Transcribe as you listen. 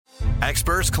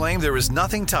Experts claim there is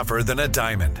nothing tougher than a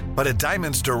diamond. But at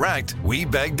Diamonds Direct, we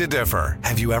beg to differ.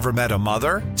 Have you ever met a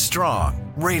mother?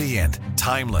 Strong, radiant,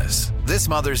 timeless. This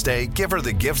Mother's Day, give her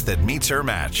the gift that meets her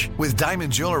match. With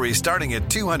diamond jewelry starting at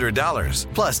 $200.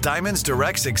 Plus Diamonds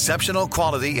Direct's exceptional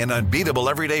quality and unbeatable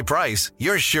everyday price,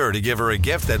 you're sure to give her a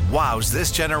gift that wows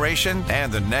this generation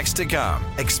and the next to come.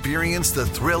 Experience the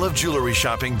thrill of jewelry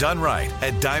shopping done right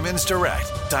at Diamonds Direct.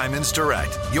 Diamonds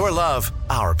Direct. Your love,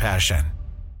 our passion.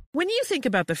 When you think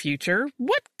about the future,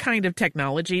 what kind of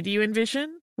technology do you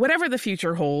envision? Whatever the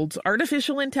future holds,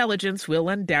 artificial intelligence will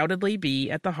undoubtedly be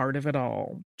at the heart of it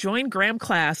all. Join Graham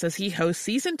Class as he hosts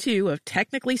Season 2 of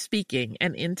Technically Speaking,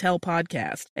 an Intel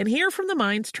podcast, and hear from the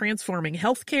minds transforming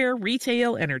healthcare,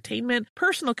 retail, entertainment,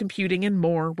 personal computing, and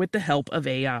more with the help of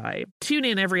AI. Tune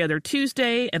in every other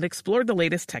Tuesday and explore the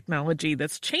latest technology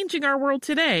that's changing our world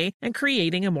today and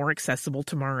creating a more accessible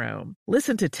tomorrow.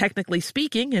 Listen to Technically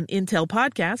Speaking, an Intel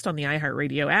podcast on the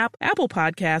iHeartRadio app, Apple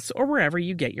Podcasts, or wherever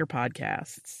you get your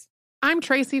podcasts. I'm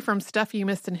Tracy from Stuff You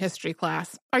Missed in History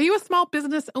class. Are you a small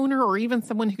business owner or even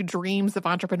someone who dreams of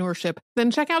entrepreneurship?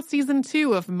 Then check out Season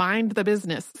 2 of Mind the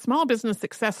Business, small business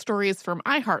success stories from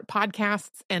iHeart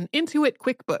Podcasts and Intuit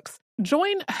QuickBooks.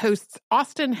 Join hosts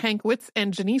Austin Hankwitz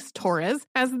and Janice Torres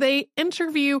as they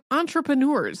interview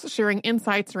entrepreneurs sharing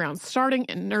insights around starting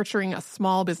and nurturing a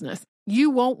small business.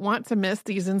 You won't want to miss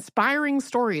these inspiring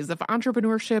stories of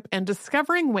entrepreneurship and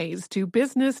discovering ways to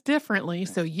business differently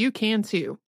so you can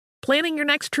too. Planning your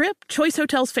next trip? Choice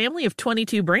Hotels' family of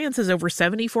 22 brands has over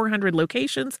 7,400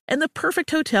 locations and the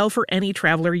perfect hotel for any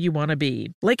traveler you want to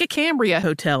be. Like a Cambria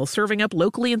Hotel, serving up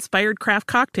locally inspired craft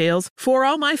cocktails for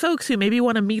all my folks who maybe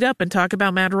want to meet up and talk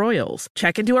about Mad Royals.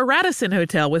 Check into a Radisson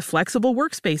Hotel with flexible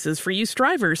workspaces for you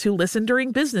strivers who listen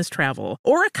during business travel.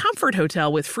 Or a Comfort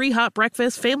Hotel with free hot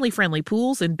breakfast, family-friendly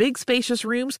pools, and big spacious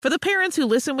rooms for the parents who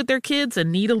listen with their kids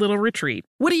and need a little retreat.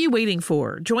 What are you waiting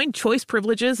for? Join Choice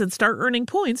Privileges and start earning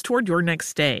points toward your next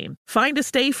stay. Find a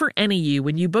stay for any you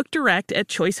when you book direct at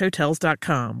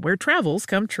choicehotels.com, where travels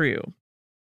come true.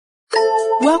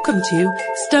 Welcome to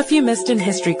Stuff You Missed in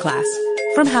History class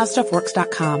from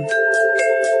HowStuffWorks.com.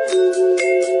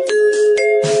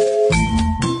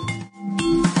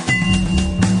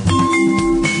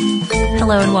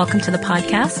 Hello and welcome to the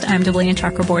podcast. I'm Deblina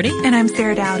Chakraborty. And I'm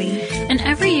Sarah Dowdy. And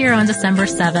every year on December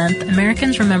 7th,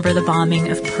 Americans remember the bombing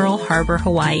of Pearl Harbor,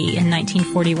 Hawaii in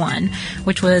 1941,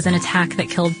 which was an attack that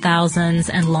killed thousands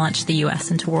and launched the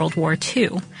U.S. into World War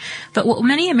II. But what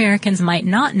many Americans might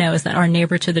not know is that our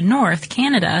neighbor to the north,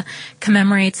 Canada,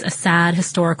 commemorates a sad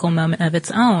historical moment of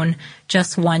its own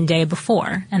just one day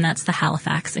before, and that's the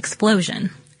Halifax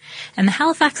explosion. And the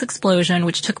Halifax explosion,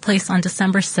 which took place on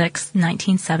December 6,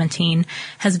 1917,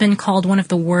 has been called one of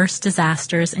the worst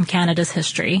disasters in Canada's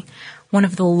history, one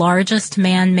of the largest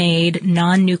man-made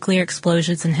non-nuclear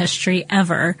explosions in history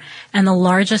ever, and the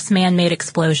largest man-made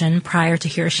explosion prior to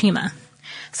Hiroshima.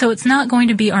 So it's not going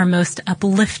to be our most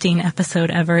uplifting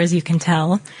episode ever, as you can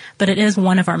tell, but it is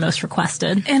one of our most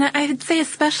requested. And I'd say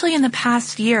especially in the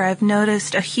past year, I've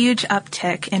noticed a huge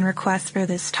uptick in requests for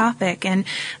this topic. And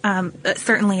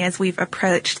certainly as we've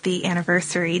approached the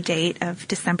anniversary date of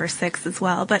December 6th as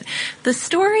well. But the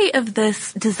story of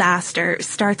this disaster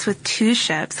starts with two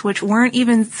ships, which weren't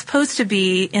even supposed to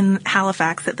be in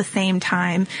Halifax at the same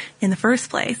time in the first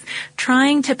place,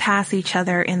 trying to pass each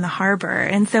other in the harbor.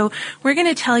 And so we're going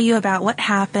to tell you about what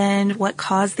happened, what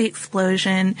caused the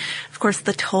explosion, of course,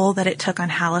 the toll that it took on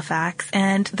Halifax,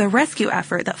 and the rescue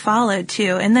effort that followed,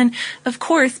 too. And then, of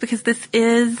course, because this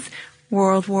is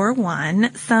World War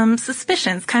I, some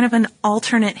suspicions, kind of an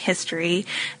alternate history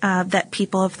that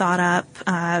people have thought up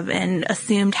and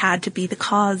assumed had to be the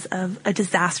cause of a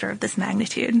disaster of this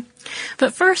magnitude.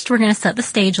 But first, we're going to set the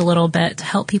stage a little bit to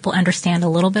help people understand a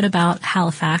little bit about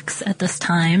Halifax at this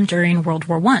time during World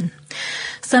War I.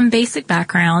 Some basic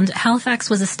background. Halifax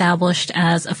was established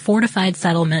as a fortified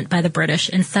settlement by the British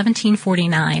in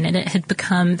 1749, and it had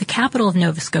become the capital of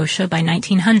Nova Scotia by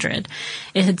 1900.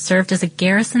 It had served as a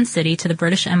garrison city to the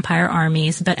British Empire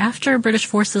armies, but after British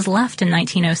forces left in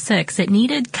 1906, it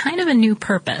needed kind of a new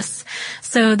purpose.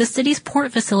 So the city's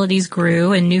port facilities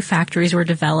grew and new factories were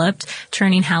developed,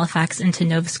 turning Halifax into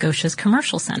Nova Scotia's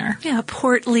commercial center. Yeah, a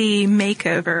portly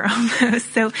makeover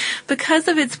almost. So because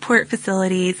of its port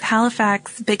facilities,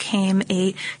 Halifax became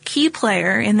a key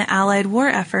player in the Allied war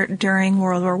effort during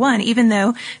World War I, even though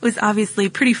it was obviously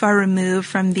pretty far removed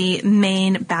from the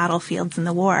main battlefields in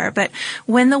the war. But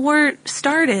when the war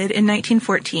started in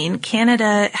 1914,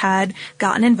 Canada had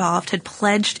gotten involved, had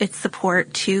pledged its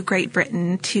support to Great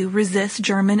Britain to resist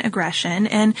German aggression.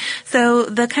 And so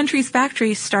the country's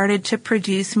factories started to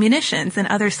produce munitions and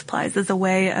other supplies as a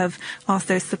way of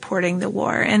also supporting the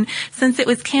war. And since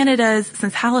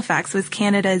Halifax was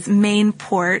Canada's main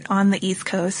port on the East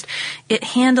Coast, it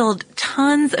handled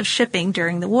tons of shipping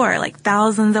during the war, like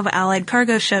thousands of Allied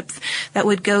cargo ships that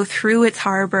would go through its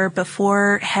harbor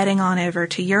before heading on over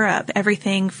to Europe.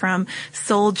 Everything from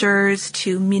soldiers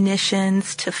to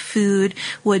munitions to food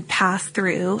would pass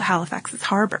through Halifax's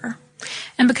harbor.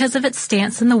 And because of its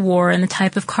stance in the war and the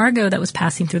type of cargo that was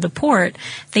passing through the port,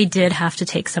 they did have to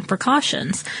take some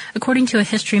precautions. According to a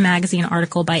History magazine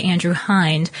article by Andrew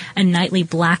Hind, a nightly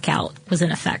blackout was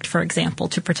in effect, for example,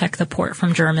 to protect the port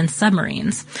from German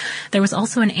submarines. There was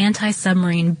also an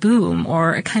anti-submarine boom,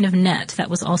 or a kind of net,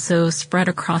 that was also spread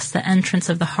across the entrance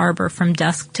of the harbor from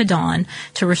dusk to dawn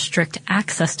to restrict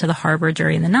access to the harbor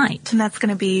during the night. And that's going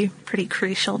to be pretty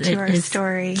crucial to our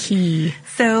story. Key.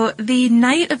 So the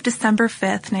night of December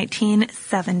 5th,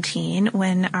 1917,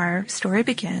 when our story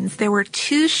begins, there were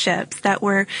two ships that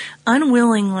were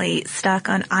unwillingly stuck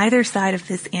on either side of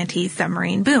this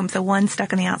anti-submarine boom. So one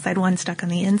stuck on the outside, one stuck on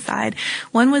the inside.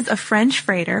 One was a French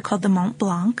freighter called the Mont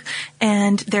Blanc,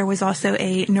 and there was also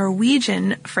a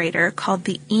Norwegian freighter called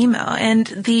the Imo. And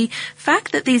the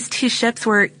fact that these two ships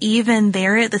were even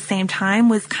there at the same time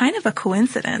was kind of a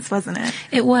coincidence, wasn't it?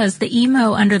 It was. The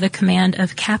Imo, under the command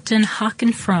of Captain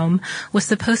Haken From, was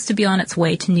supposed to be on its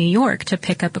way to New York to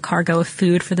pick up a cargo of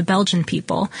food for the Belgian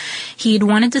people. He'd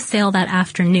wanted to sail that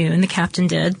afternoon, the captain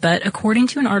did, but according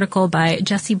to an article by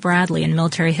Jesse Bradley in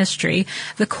Military History,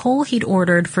 the coal he'd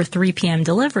ordered for 3 p.m.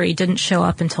 delivery didn't show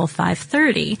up until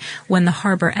 5:30, when the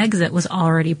harbor exit was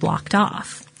already blocked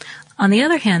off. On the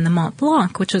other hand, the Mont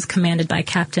Blanc, which was commanded by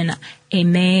Captain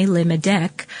Aimé Le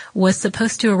Medec, was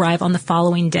supposed to arrive on the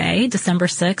following day, December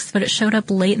 6th, but it showed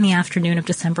up late in the afternoon of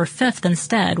December 5th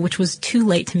instead, which was too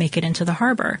late to make it into the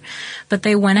harbor. But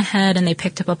they went ahead and they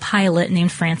picked up a pilot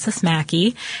named Francis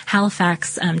Mackey.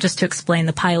 Halifax, just to explain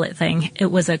the pilot thing, it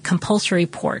was a compulsory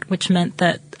port, which meant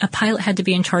that a pilot had to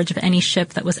be in charge of any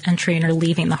ship that was entering or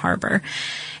leaving the harbor.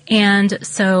 And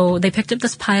so they picked up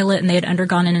this pilot, and they had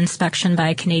undergone an inspection by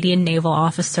a Canadian naval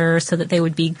officer so that they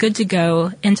would be good to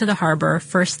go into the harbor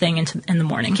first thing in the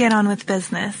morning. Get on with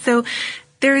business. So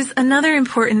there's another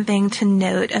important thing to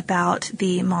note about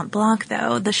the Mont Blanc,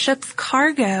 though. The ship's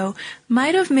cargo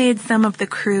might have made some of the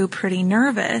crew pretty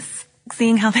nervous,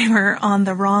 seeing how they were on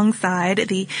the wrong side,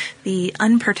 the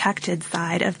unprotected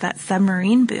side of that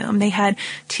submarine boom. They had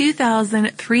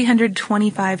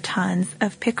 2,325 tons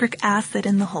of picric acid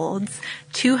in the holds,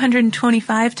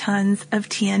 225 tons of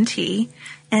TNT,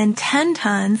 and 10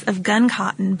 tons of gun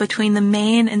cotton between the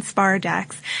main and spar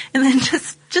decks. And then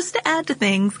just to add to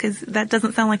things, because that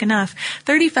doesn't sound like enough,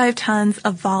 35 tons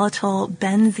of volatile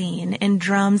benzene in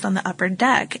drums on the upper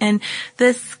deck. And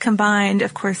this combined,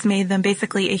 of course, made them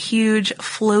basically a huge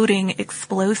floating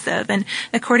explosive. And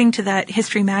according to that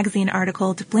History magazine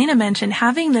article Deblina mentioned,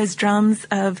 having those drums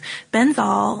of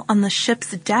benzol on the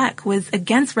ship's deck was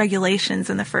against regulations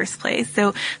in the first place.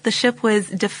 So the ship was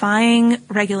defying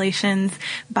regulations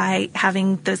by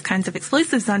having those kinds of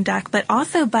explosives on deck, but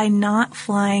also by not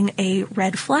flying a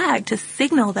red flag to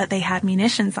signal that they had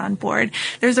munitions on board.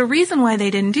 There's a reason why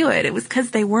they didn't do it. It was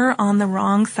because they were on the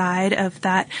wrong side of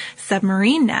that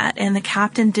submarine net, and the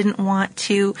captain didn't want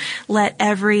to let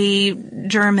every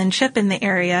German ship in the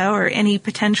area or any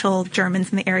potential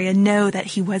Germans in the area know that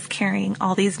he was carrying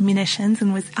all these munitions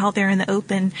and was out there in the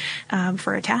open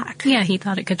for attack. Yeah, he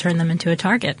thought it could turn them into a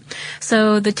target.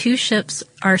 So the two ships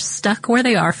are stuck where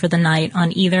they are for the night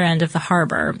on either end of the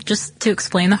harbor. Just to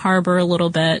explain the harbor a little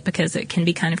bit, because it can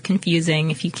be kind of confusing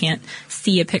if you can't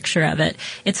see a picture of it.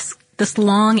 It's this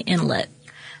long inlet.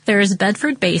 There's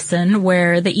Bedford Basin,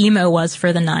 where the Imo was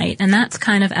for the night, and that's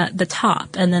kind of at the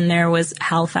top. And then there was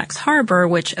Halifax Harbor,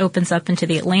 which opens up into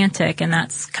the Atlantic, and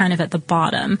that's kind of at the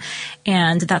bottom.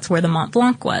 And that's where the Mont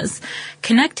Blanc was.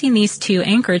 Connecting these two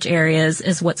anchorage areas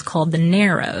is what's called the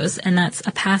Narrows, and that's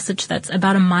a passage that's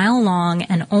about a mile long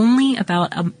and only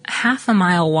about half a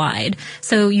mile wide.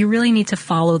 So you really need to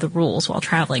follow the rules while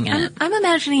traveling in it. I'm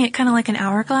imagining it kind of like an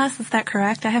hourglass. Is that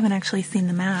correct? I haven't actually seen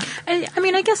the map. I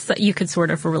mean, I guess that you could sort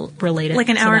of relate related like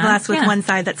an to hourglass that. with one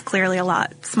side that's clearly a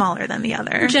lot smaller than the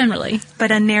other. Generally.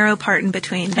 But a narrow part in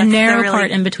between. A narrow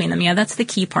part in between them. Yeah, that's the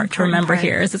key part to remember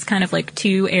here, is it's kind of like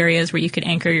two areas where you could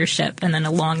anchor your ship and then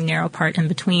a long, narrow part in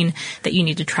between that you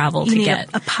need to travel to get.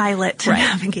 A pilot to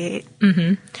navigate.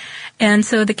 Mm-hmm. And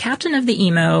so the captain of the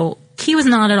Emo, he was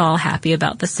not at all happy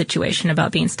about the situation,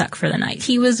 about being stuck for the night.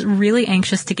 He was really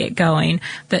anxious to get going,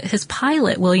 but his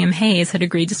pilot, William Hayes, had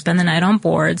agreed to spend the night on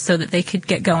board so that they could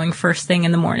get going first thing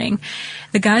in the morning.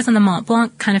 The guys on the Mont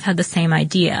Blanc kind of had the same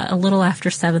idea. A little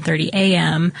after 7:30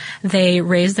 a.m., they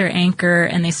raised their anchor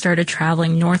and they started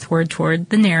traveling northward toward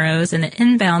the Narrows in an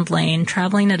inbound lane,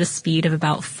 traveling at a speed of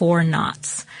about 4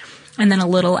 knots. And then a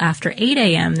little after 8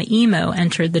 a.m., the Emo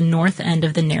entered the north end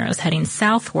of the Narrows, heading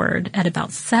southward at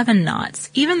about 7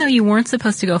 knots, even though you weren't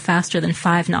supposed to go faster than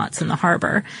 5 knots in the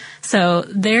harbor. So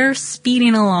they're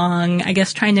speeding along, I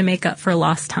guess trying to make up for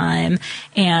lost time.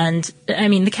 And, I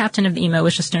mean, the captain of the Emo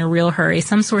was just in a real hurry.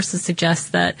 Some sources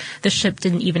suggest that the ship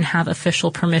didn't even have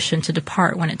official permission to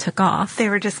depart when it took off. They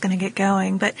were just going to get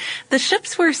going. But the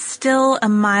ships were still a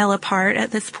mile apart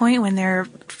at this point when they're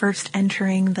first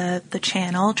entering the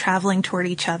channel, traveling toward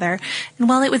each other. And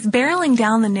while it was barreling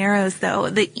down the Narrows,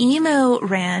 though, the Emo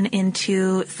ran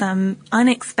into some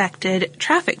unexpected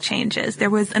traffic changes. There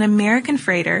was an American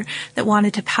freighter that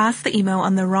wanted to pass the Emo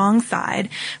on the wrong side,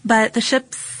 but the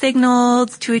ships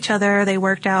signaled to each other. They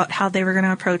worked out how they were going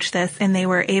to approach this, and they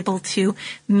were able to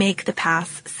make the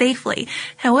pass safely.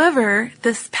 However,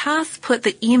 this pass put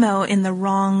the Emo in the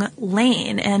wrong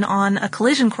lane and on a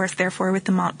collision course, therefore, with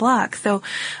the Mont Blanc. So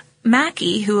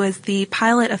Mackey, who was the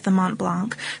pilot of the Mont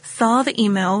Blanc, saw the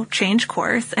Emo change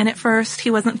course, and at first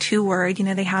he wasn't too worried. You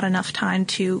know, they had enough time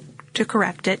to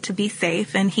correct it, to be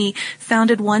safe, and he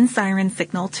sounded one siren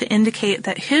signal to indicate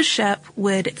that his ship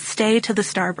would stay to the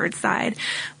starboard side.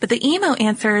 But the Emo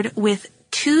answered with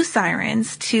 2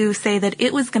 sirens to say that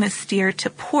it was going to steer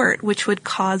to port, which would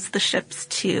cause the ships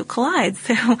to collide.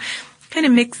 So kind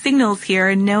of mixed signals here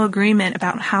and no agreement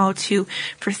about how to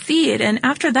proceed. And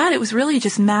after that, it was really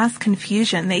just mass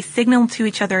confusion. They signaled to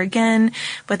each other again,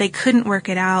 but they couldn't work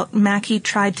it out. Mackey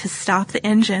tried to stop the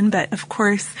engine, but of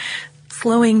course,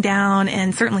 slowing down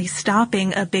and certainly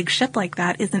stopping a big ship like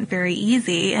that isn't very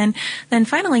easy. And then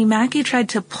finally, Mackey tried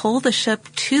to pull the ship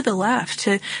to the left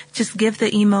to just give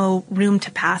the Emo room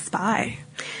to pass by.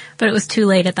 But it was too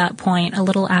late at that point. A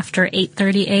little after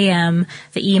 8:30 a.m.,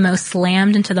 the Emo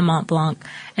slammed into the Mont Blanc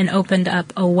and opened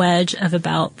up a wedge of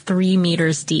about 3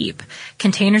 meters deep.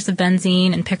 Containers of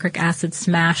benzene and picric acid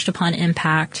smashed upon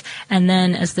impact, and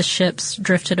then as the ships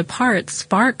drifted apart,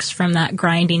 sparks from that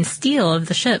grinding steel of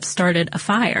the ship started a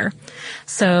fire.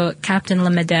 So Captain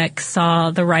Lemedec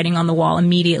saw the writing on the wall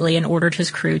immediately and ordered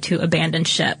his crew to abandon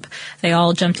ship. They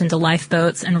all jumped into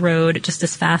lifeboats and rowed just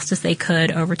as fast as they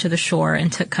could over to the shore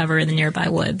and took cover in the nearby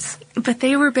woods. But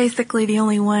they were basically the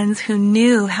only ones who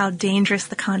knew how dangerous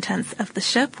the contents of the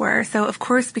ship were. So, of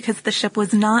course, because the ship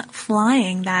was not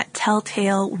flying that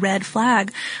telltale red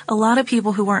flag, a lot of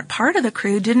people who weren't part of the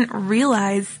crew didn't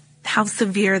realize how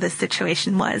severe the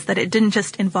situation was, that it didn't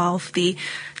just involve the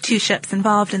 2 ships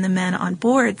involved and the men on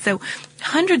board. So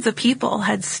hundreds of people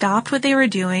had stopped what they were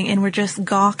doing and were just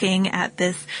gawking at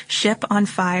this ship on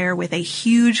fire with a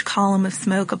huge column of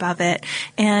smoke above it.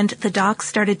 And the docks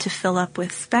started to fill up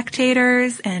with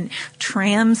spectators, and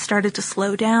trams started to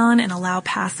slow down and allow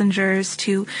passengers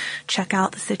to check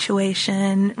out the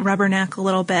situation, rubberneck a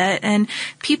little bit. And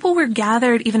people were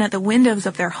gathered even at the windows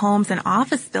of their homes and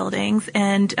office buildings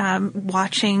and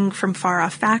watching from far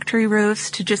off factory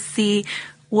roofs to just see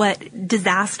what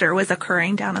disaster was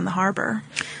occurring down in the harbor.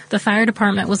 The fire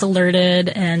department was alerted,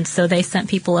 and so they sent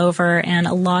people over, and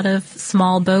a lot of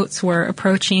small boats were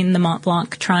approaching the Mont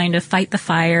Blanc trying to fight the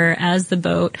fire as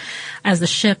the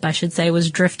ship, I should say, was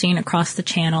drifting across the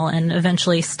channel and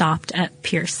eventually stopped at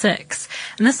Pier 6.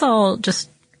 And this all just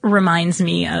reminds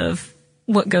me of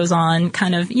what goes on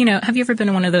kind of, you know, have you ever been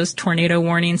in one of those tornado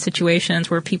warning situations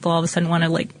where people all of a sudden want to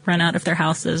like run out of their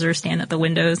houses or stand at the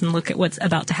windows and look at what's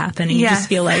about to happen, and you just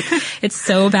feel like it's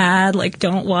so bad, like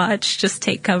don't watch, just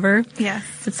take cover? Yes.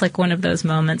 It's like one of those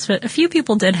moments. But a few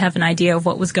people did have an idea of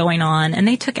what was going on, and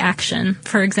they took action.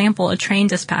 For example, a train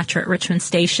dispatcher at Richmond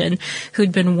Station,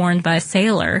 who'd been warned by a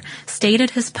sailor, stayed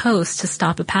at his post to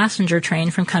stop a passenger train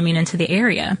from coming into the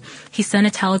area. He sent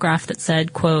a telegraph that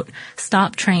said, quote,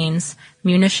 "Stop trains.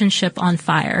 Munition ship on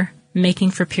fire. Making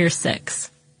for Pier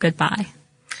 6. Goodbye."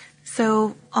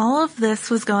 So all of this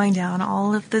was going down,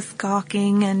 all of this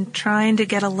gawking and trying to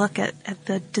get a look at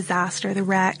the disaster, the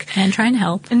wreck. And trying to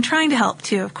help. And trying to help,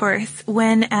 too, of course,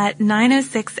 when at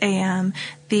 9:06 a.m.,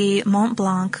 the Mont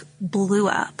Blanc blew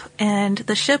up, and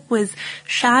the ship was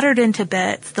shattered into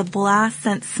bits. The blast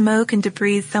sent smoke and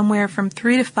debris somewhere from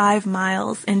 3 to 5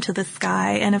 miles into the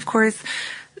sky. And, of course,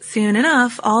 soon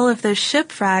enough, all of those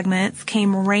ship fragments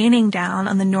came raining down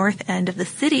on the north end of the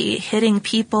city, hitting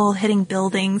people, hitting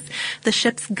buildings. The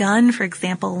ship's gun, for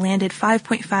example, landed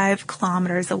 5.5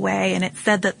 kilometers away, and it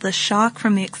said that the shock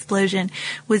from the explosion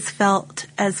was felt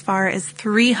as far as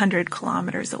 300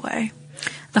 kilometers away.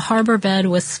 The harbor bed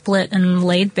was split and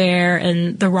laid bare,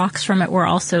 and the rocks from it were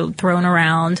also thrown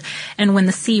around. And when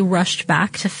the sea rushed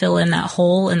back to fill in that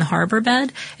hole in the harbor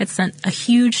bed, it sent a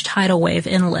huge tidal wave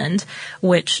inland,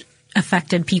 which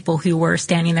affected people who were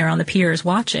standing there on the piers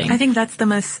watching. I think that's the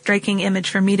most striking image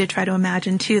for me to try to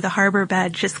imagine, too. The harbor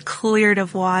bed just cleared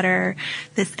of water,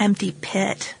 this empty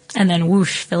pit. And then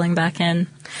whoosh, filling back in.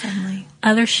 Suddenly.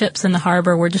 Other ships in the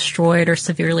harbor were destroyed or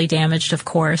severely damaged, of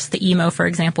course. The Emo, for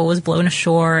example, was blown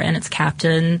ashore, and its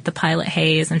captain, the pilot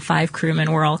Hayes, and 5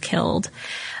 crewmen were all killed.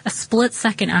 A split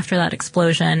second after that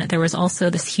explosion, there was also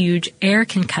this huge air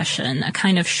concussion, a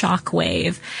kind of shock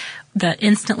wave that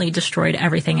instantly destroyed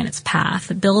everything in its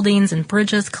path. Buildings and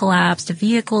bridges collapsed,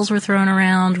 vehicles were thrown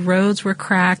around, roads were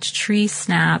cracked, trees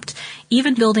snapped.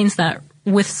 Even buildings that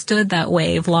withstood that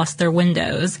wave lost their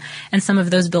windows, and some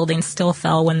of those buildings still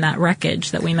fell when that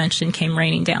wreckage that we mentioned came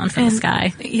raining down from the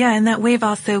sky. Yeah, and that wave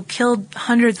also killed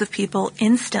hundreds of people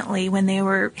instantly when they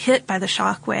were hit by the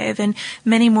shock wave, and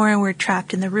many more were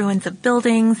trapped in the ruins of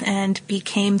buildings and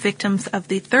became victims of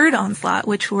the third onslaught,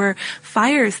 which were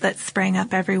fires that sprang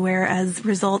up everywhere as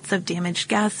results of damaged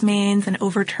gas mains and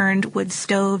overturned wood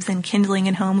stoves and kindling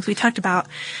in homes. We talked about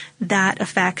that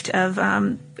effect of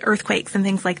earthquakes and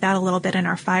things like that a little bit in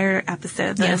our fire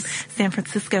episode, the San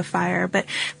Francisco fire. But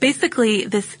basically,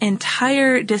 this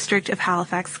entire district of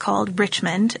Halifax, called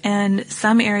Richmond, and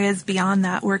some areas beyond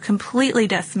that were completely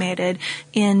decimated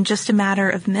in just a matter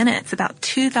of minutes. About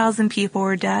 2,000 people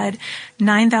were dead,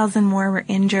 9,000 more were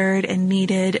injured and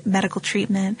needed medical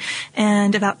treatment,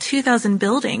 and about 2,000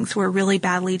 buildings were really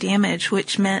badly damaged,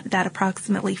 which meant that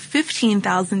approximately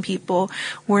 15,000 people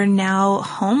were now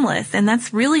homeless. And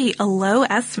that's really a low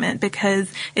estimate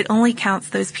because it only counts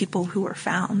those people who were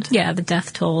found. Yeah, the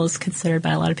death toll is considered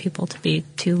by a lot of people to be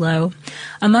too low.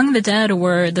 Among the dead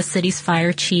were the city's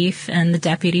fire chief and the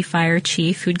deputy fire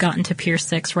chief who'd gotten to Pier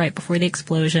 6 right before the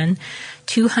explosion,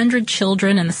 200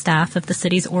 children and the staff of the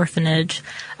city's orphanage,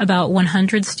 about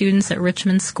 100 students at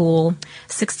Richmond School,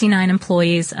 69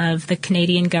 employees of the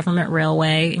Canadian Government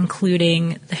Railway,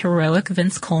 including the heroic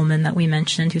Vince Coleman that we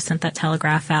mentioned, who sent that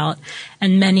telegraph out,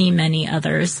 and many, many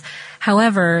others.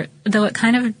 However, though it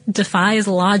kind of defies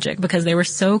logic because they were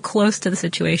so close to the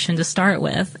situation to start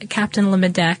with, Captain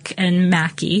Lemedec and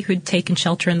Mackey, who'd taken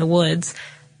shelter in the woods,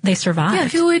 they survived. Yeah,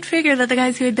 who would figure that the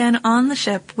guys who had been on the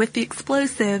ship with the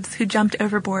explosives, who jumped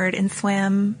overboard and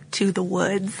swam to the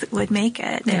woods, would make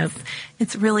it? Yep.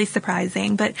 It's really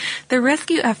surprising. But the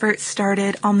rescue effort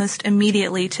started almost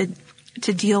immediately to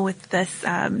deal with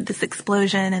this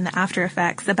explosion and the after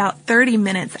effects. About 30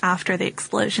 minutes after the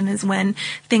explosion is when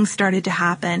things started to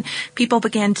happen. People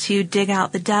began to dig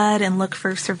out the dead and look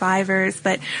for survivors.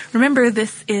 But remember,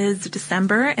 this is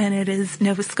December and it is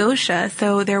Nova Scotia,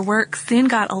 so their work soon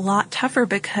got a lot tougher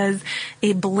because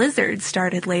a blizzard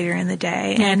started later in the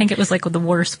day. Yeah, I think it was like the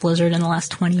worst blizzard in the last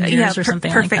 20 years or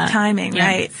something like that. Perfect timing,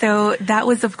 right? So that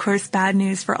was, of course, bad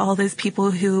news for all those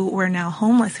people who were now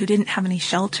homeless, who didn't have any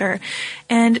shelter.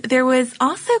 And there was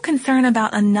also concern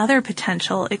about another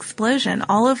potential explosion.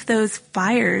 All of those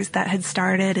fires that had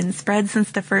started and spread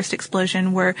since the first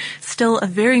explosion were still a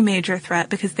very major threat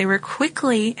because they were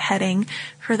quickly heading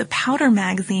for the powder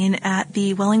magazine at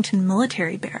the Wellington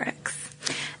Military Barracks.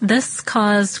 This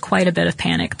caused quite a bit of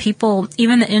panic. People,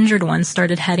 even the injured ones,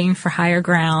 started heading for higher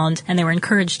ground, and they were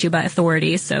encouraged to by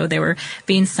authorities, so they were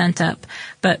being sent up.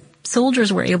 But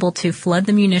soldiers were able to flood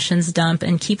the munitions dump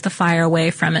and keep the fire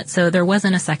away from it, so there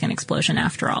wasn't a second explosion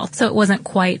after all. So it wasn't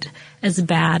quite as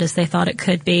bad as they thought it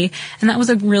could be. And that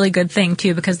was a really good thing,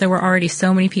 too, because there were already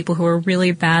so many people who were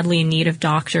really badly in need of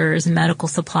doctors, medical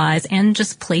supplies, and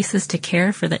just places to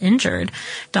care for the injured.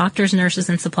 Doctors, nurses,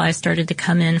 and supplies started to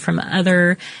come in from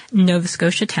other Nova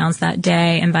Scotia towns that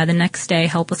day, and by the next day,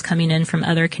 help was coming in from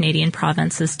other Canadian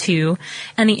provinces, too.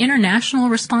 And the international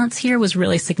response here was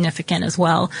really significant as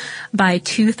well. By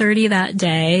 2:30 that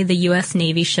day, the U.S.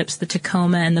 Navy ships the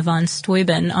Tacoma and the von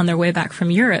Steuben, on their way back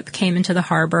from Europe, came into the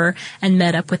harbor, and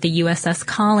met up with the USS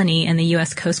Colony and the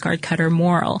U.S. Coast Guard cutter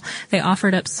Morrill. They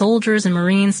offered up soldiers and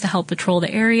Marines to help patrol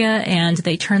the area, and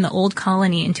they turned the old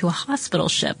Colony into a hospital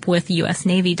ship with U.S.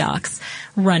 Navy docs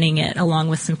running it, along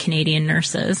with some Canadian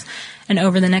nurses. And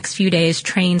over the next few days,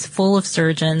 trains full of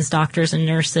surgeons, doctors, and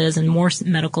nurses, and more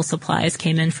medical supplies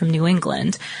came in from New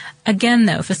England. Again,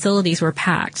 though, facilities were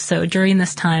packed, so during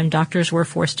this time, doctors were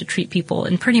forced to treat people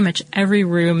in pretty much every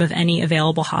room of any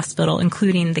available hospital,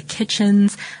 including the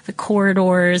kitchens, the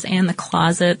corridors, and the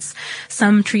closets.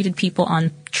 Some treated people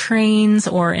on trains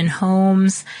or in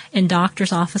homes, in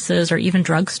doctors' offices, or even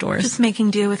drugstores. Just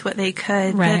making do with what they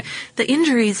could. Right. The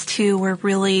injuries, too, were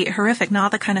really horrific,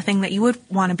 not the kind of thing that you would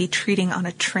want to be treating on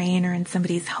a train or in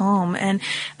somebody's home. And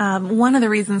one of the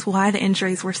reasons why the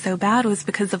injuries were so bad was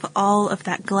because of all of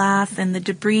that glass and the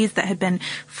debris that had been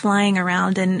flying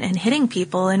around and hitting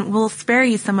people. And we'll spare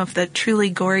you some of the truly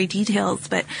gory details,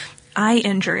 but eye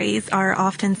injuries are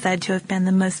often said to have been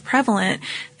the most prevalent.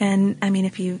 And I mean,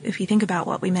 if you think about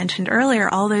what we mentioned earlier,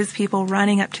 all those people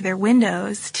running up to their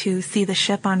windows to see the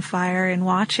ship on fire and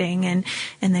watching and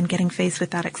then getting faced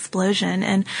with that explosion.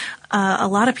 And a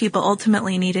lot of people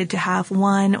ultimately needed to have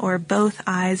one or both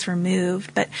eyes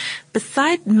removed. But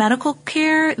beside medical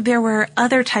care, there were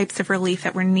other types of relief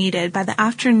that were needed. By the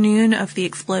afternoon of the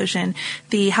explosion,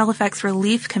 the Halifax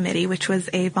Relief Committee, which was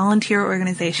a volunteer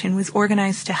organization, was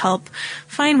organized to help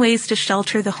find ways to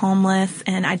shelter the homeless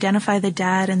and identify the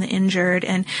dead and the injured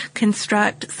and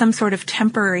construct some sort of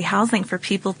temporary housing for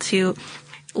people to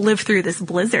live through this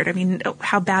blizzard. I mean,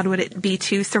 how bad would it be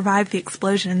to survive the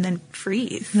explosion and then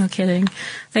freeze? No kidding.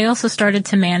 They also started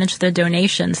to manage the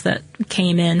donations that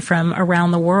came in from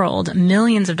around the world.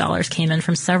 Millions of dollars came in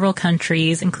from several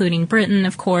countries, including Britain,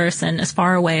 of course, and as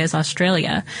far away as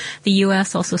Australia. The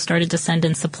U.S. also started to send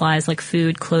in supplies like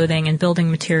food, clothing, and building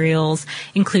materials,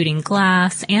 including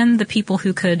glass, and the people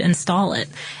who could install it.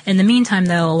 In the meantime,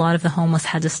 though, a lot of the homeless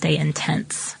had to stay in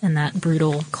tents in that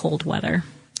brutal cold weather.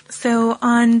 So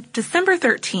on December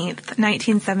 13th,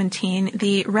 1917,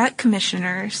 the REC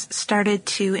commissioners started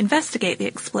to investigate the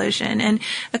explosion. And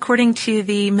according to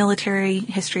the military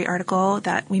history article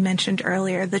that we mentioned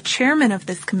earlier, the chairman of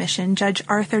this commission, Judge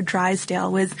Arthur Drysdale,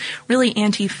 was really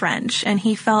anti-French. And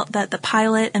he felt that the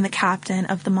pilot and the captain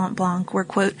of the Mont Blanc were,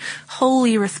 quote,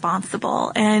 wholly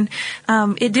responsible. And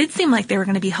it did seem like they were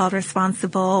going to be held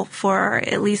responsible for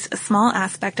at least a small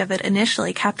aspect of it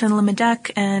initially. Captain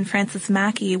Lemedec and Francis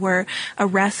Mackey were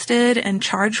arrested and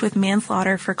charged with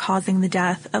manslaughter for causing the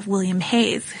death of William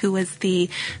Hayes, who was the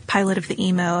pilot of the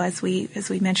Emo, as we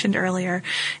mentioned earlier.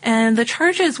 And the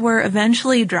charges were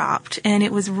eventually dropped, and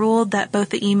it was ruled that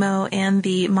both the Emo and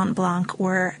the Mont Blanc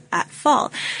were at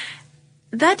fault.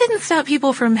 That didn't stop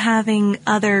people from having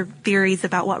other theories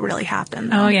about what really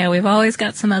happened, though. Oh, yeah, we've always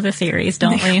got some other theories,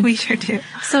 don't we? We sure do.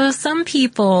 So some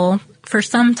people, for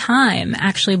some time,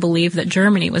 actually believed that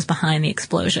Germany was behind the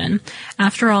explosion.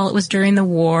 After all, it was during the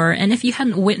war, and if you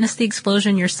hadn't witnessed the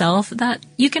explosion yourself, that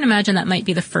you can imagine that might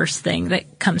be the first thing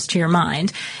that comes to your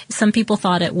mind. Some people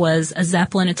thought it was a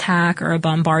Zeppelin attack or a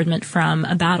bombardment from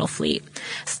a battle fleet.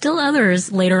 Still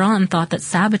others later on thought that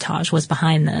sabotage was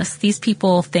behind this. These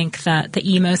people think that the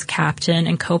Emo's captain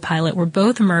and co-pilot were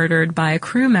both murdered by a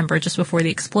crew member just before the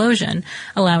explosion,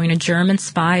 allowing a German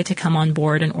spy to come on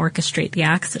board and orchestrate the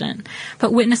accident.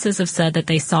 But witnesses have said that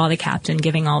they saw the captain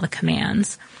giving all the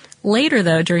commands. Later,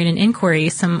 though, during an inquiry,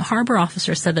 some harbor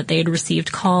officers said that they had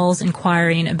received calls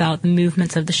inquiring about the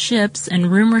movements of the ships,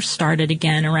 and rumors started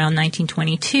again around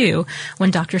 1922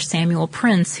 when Dr. Samuel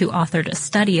Prince, who authored a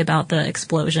study about the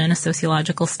explosion, a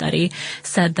sociological study,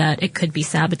 said that it could be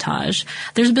sabotage.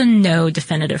 There's been no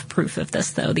definitive proof of this,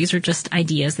 though. These are just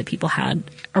ideas that people had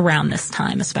around this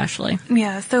time, especially.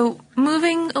 Yeah, so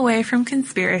moving away from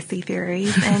conspiracy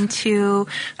theories and to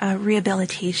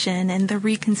rehabilitation and the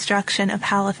reconstruction of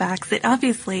Halifax, it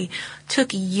obviously took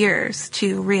years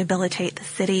to rehabilitate the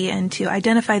city and to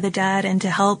identify the dead and to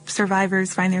help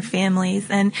survivors find their families.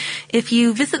 And if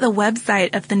you visit the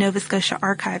website of the Nova Scotia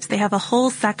Archives, they have a whole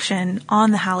section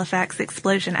on the Halifax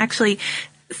explosion. Actually,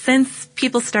 since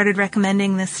people started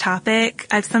recommending this topic,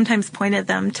 I've sometimes pointed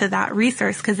them to that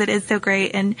resource because it is so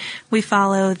great. And we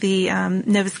follow the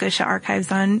Nova Scotia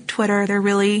Archives on Twitter. They're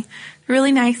really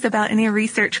nice about any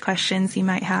research questions you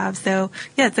might have. So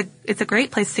yeah, it's a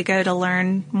great place to go to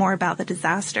learn more about the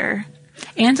disaster.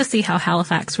 and to see how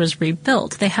Halifax was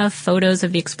rebuilt. They have photos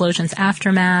of the explosion's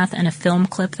aftermath and a film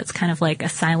clip that's kind of like a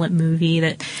silent movie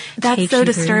that's so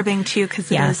disturbing too,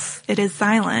 because it is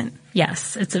silent.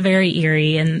 Yes, it's very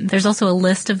eerie, and there's also a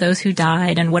list of those who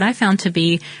died, and what I found to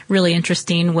be really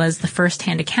interesting was the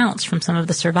first-hand accounts from some of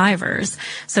the survivors.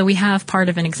 So we have part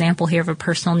of an example here of a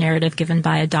personal narrative given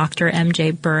by a Dr.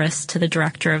 M.J. Burris to the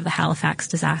director of the Halifax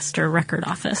Disaster Record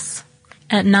Office.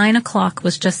 At 9 o'clock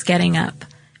was just getting up,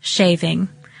 shaving,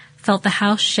 felt the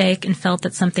house shake and felt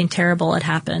that something terrible had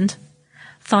happened.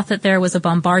 Thought that there was a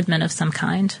bombardment of some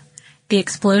kind. The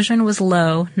explosion was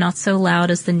low, not so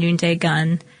loud as the noonday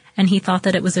gun, and he thought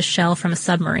that it was a shell from a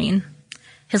submarine.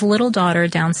 His little daughter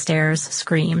downstairs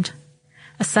screamed.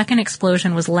 A second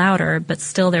explosion was louder, but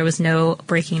still there was no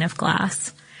breaking of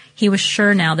glass. He was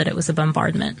sure now that it was a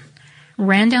bombardment.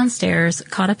 Ran downstairs,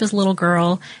 caught up his little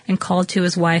girl, and called to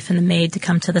his wife and the maid to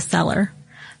come to the cellar.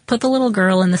 Put the little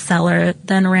girl in the cellar,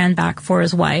 then ran back for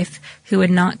his wife, who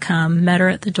had not come, met her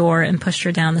at the door, and pushed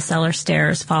her down the cellar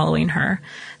stairs, following her.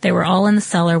 They were all in the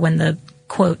cellar when the,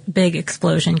 quote, big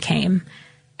explosion came.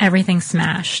 Everything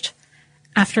smashed.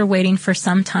 After waiting for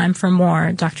some time for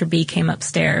more, Dr. B came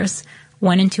upstairs,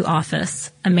 went into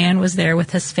office. A man was there with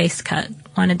his face cut,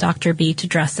 wanted Dr. B to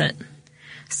dress it.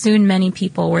 Soon many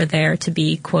people were there to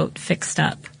be, quote, fixed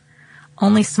up.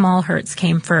 Only small hurts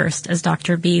came first, as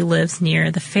Dr. B lives near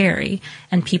the ferry,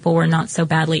 and people were not so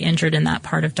badly injured in that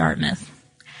part of Dartmouth.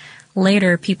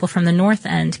 Later, people from the North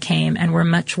End came and were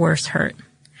much worse hurt.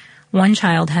 One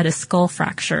child had his skull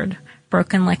fractured,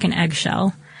 broken like an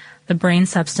eggshell. The brain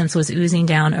substance was oozing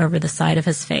down over the side of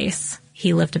his face.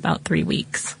 He lived about 3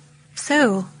 weeks.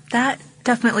 So that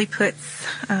definitely puts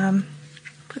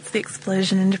the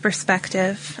explosion into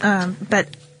perspective. But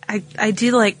I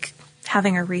do like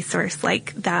having a resource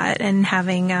like that, and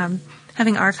having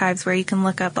archives where you can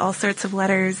look up all sorts of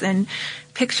letters and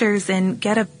pictures and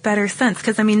get a better sense.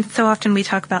 Because, I mean, so often we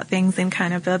talk about things in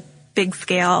kind of a big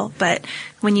scale, but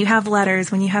when you have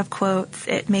letters, when you have quotes,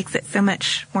 it makes it so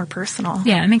much more personal.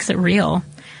 Yeah, it makes it real.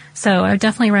 So I would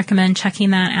definitely recommend checking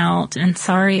that out. And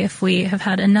sorry if we have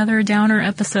had another downer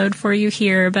episode for you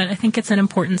here, but I think it's an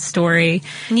important story.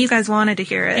 And you guys wanted to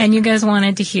hear it.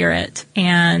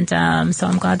 And so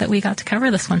I'm glad that we got to cover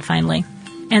this one finally.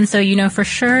 And so you know for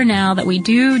sure now that we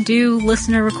do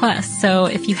listener requests. So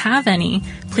if you have any,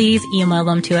 please email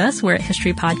them to us. We're at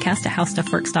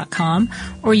historypodcast@howstuffworks.com,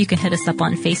 or you can hit us up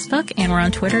on Facebook, and we're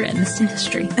on Twitter at Missed in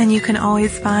History. And you can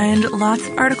always find lots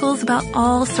of articles about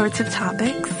all sorts of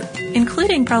topics,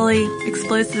 including probably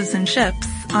explosives and ships,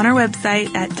 on our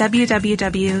website at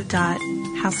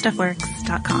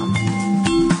www.howstuffworks.com.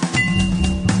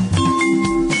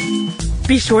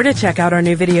 Be sure to check out our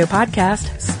new video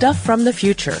podcast, Stuff from the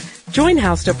Future. Join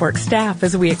How Stuff Works staff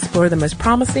as we explore the most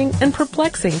promising and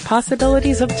perplexing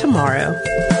possibilities of tomorrow.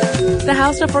 The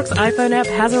How Stuff Works iPhone app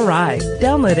has arrived.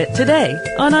 Download it today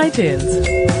on iTunes.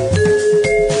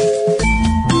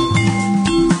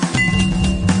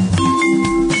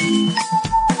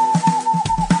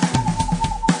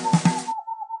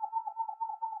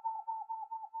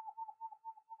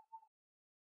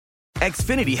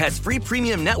 Xfinity has free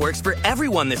premium networks for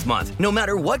everyone this month, no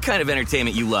matter what kind of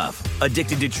entertainment you love.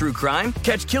 Addicted to true crime?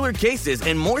 Catch killer cases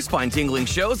and more spine-tingling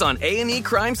shows on A&E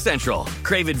Crime Central.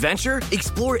 Crave adventure?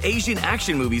 Explore Asian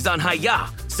action movies on Hi-Ya.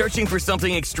 Searching for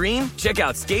something extreme? Check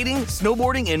out skating,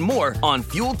 snowboarding, and more on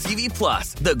Fuel TV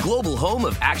Plus, the global home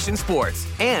of action sports.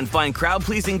 And find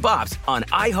crowd-pleasing bops on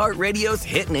iHeartRadio's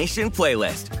Hit Nation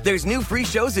playlist. There's new free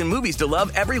shows and movies to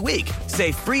love every week.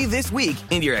 Say free this week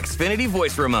in your Xfinity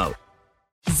voice remote.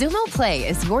 Xumo Play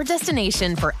is your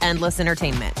destination for endless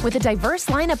entertainment. With a diverse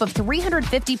lineup of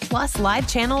 350 plus live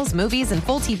channels, movies, and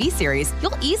full TV series,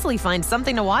 you'll easily find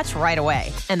something to watch right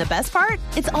away. And the best part?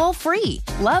 It's all free.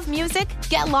 Love music?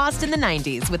 Get lost in the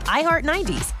 90s with iHeart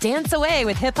 90s. Dance away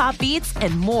with hip-hop beats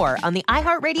and more on the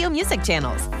iHeartRadio music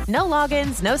channels. No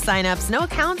logins, no signups, no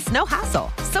accounts, no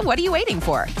hassle. So what are you waiting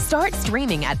for? Start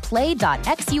streaming at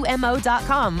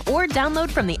play.xumo.com or download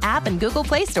from the app and Google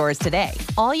Play stores today.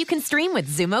 All you can stream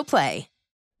with Xumo Play.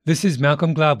 This is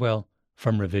Malcolm Gladwell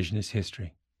from Revisionist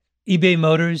History. eBay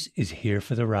Motors is here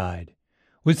for the ride.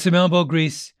 With some elbow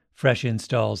grease, fresh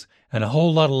installs, and a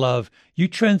whole lot of love, you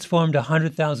transformed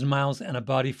 100,000 miles and a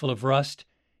body full of rust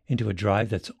into a drive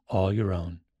that's all your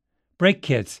own. Brake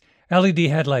kits, LED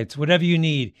headlights, whatever you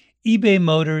need, eBay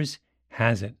Motors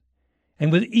has it.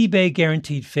 And with eBay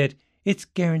Guaranteed Fit, it's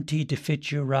guaranteed to fit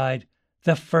your ride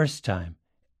the first time,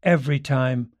 every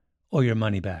time, or your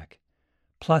money back.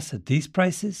 Plus, at these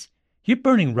prices, you're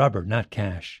burning rubber, not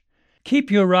cash.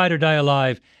 Keep your ride or die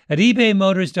alive at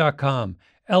ebaymotors.com.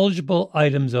 Eligible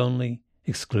items only.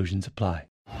 Exclusions apply.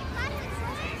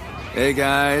 Hey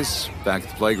guys, back at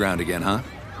the playground again, huh?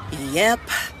 Yep.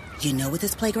 You know what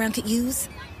this playground could use?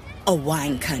 A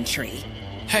wine country.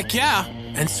 Heck yeah,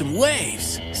 and some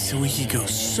waves so we could go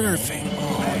surfing.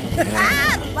 Oh, yeah.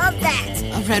 Ah, love that.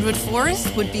 A redwood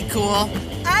forest would be cool.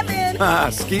 I'm in. Ah,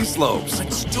 ski slopes.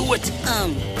 Let's do it.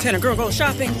 Can a girl go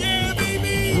shopping? Yeah,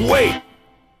 baby. Wait!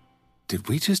 Did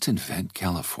we just invent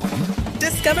California?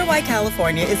 Discover why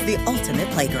California is the ultimate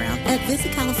playground at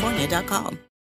visitcalifornia.com.